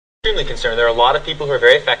Extremely concerned. There are a lot of people who are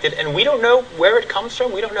very affected, and we don't know where it comes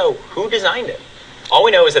from. We don't know who designed it. All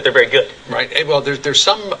we know is that they're very good. Right. Well, there's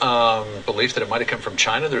some belief that it might have come from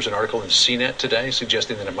China. There's an article in CNET today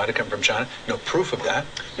suggesting that it might have come from China. No proof of that.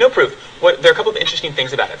 No proof. There are a couple of interesting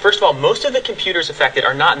things about it. First of all, most of the computers affected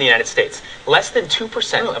are not in the United States. Less than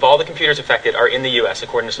 2% of all the computers affected are in the U.S.,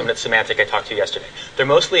 according to someone at Symantec I talked to yesterday. They're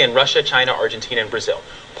mostly in Russia, China, Argentina, and Brazil.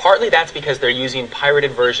 Partly that's because they're using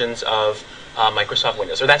pirated versions of Microsoft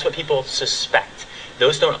Windows, or that's what people suspect.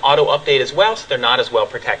 Those don't auto-update as well, so they're not as well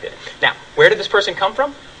protected. Now, where did this person come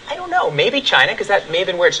from? I don't know. Maybe China, because that may have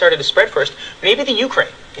been where it started to spread first. Maybe the Ukraine.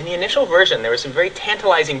 In the initial version, there was some very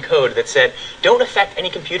tantalizing code that said, don't affect any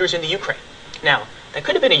computers in the Ukraine. Now, that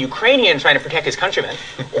could have been a Ukrainian trying to protect his countrymen,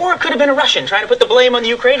 or it could have been a Russian trying to put the blame on the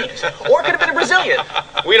Ukrainians, or it could have been a Brazilian.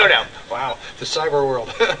 We don't know. Wow, the cyber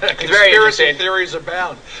world. It's very interesting. Conspiracy theories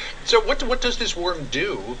abound. So what does this worm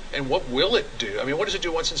do, and what will it do? I mean, what does it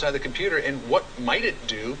do once inside the computer, and what might it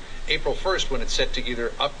do April 1st when it's set to either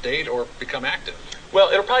update or become active? Well,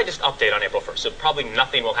 it'll probably just update on April 1st, so probably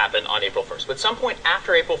nothing will happen on April 1st. But at some point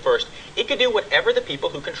after April 1st, it could do whatever the people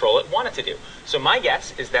who control it want it to do. So my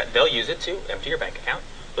guess is that they'll use it to empty your bank account.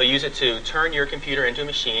 They'll use it to turn your computer into a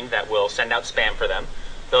machine that will send out spam for them.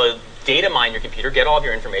 They'll data mine your computer, get all of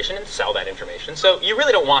your information, and sell that information. So you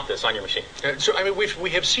really don't want this on your machine. So, I mean, we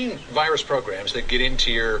have seen virus programs that get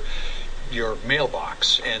into your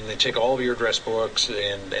mailbox, and they take all of your address books,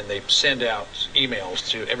 and they send out emails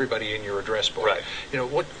to everybody in your address book. Right. You know,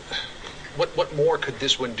 what more could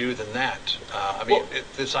this one do than that? I mean,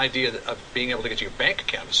 this idea of being able to get to your bank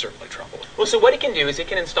account is certainly troubling. Well, so what it can do is it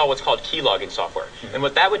can install what's called key logging software. And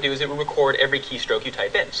what that would do is it would record every keystroke you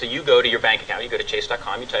type in. So you go to your bank account, you go to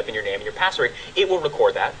chase.com, you type in your name and your password, it will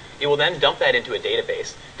record that. It will then dump that into a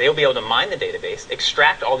database. They will be able to mine the database,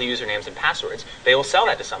 extract all the usernames and passwords. They will sell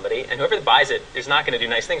that to somebody, and whoever buys it is not going to do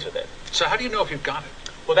nice things with it. So how do you know if you've got it?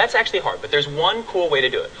 Well, that's actually hard, but there's one cool way to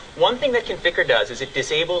do it. One thing that Conflicker does is it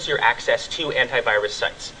disables your access to antivirus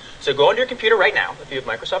sites. So go onto your computer right now, if you have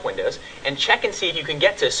Microsoft Windows, and check and see if you can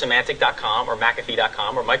get to Symantec.com or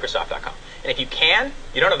McAfee.com or Microsoft.com. And if you can,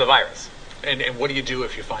 you don't have the virus. And what do you do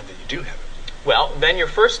if you find that you do have it? Well, then your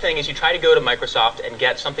first thing is you try to go to Microsoft and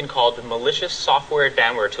get something called the malicious software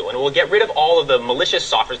downware tool. And it will get rid of all of the malicious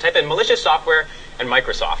software. Type in malicious software and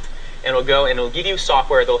Microsoft. And it'll go and it'll give you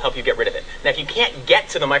software that will help you get rid of it. Now, if you can't get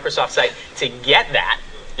to the Microsoft site to get that,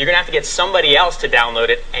 you're going to have to get somebody else to download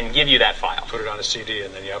it and give you that file. Put it on a CD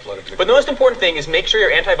and then you upload it to the But the most important thing is make sure your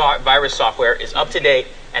antivirus software is up to date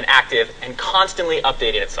and active and constantly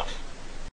updating itself.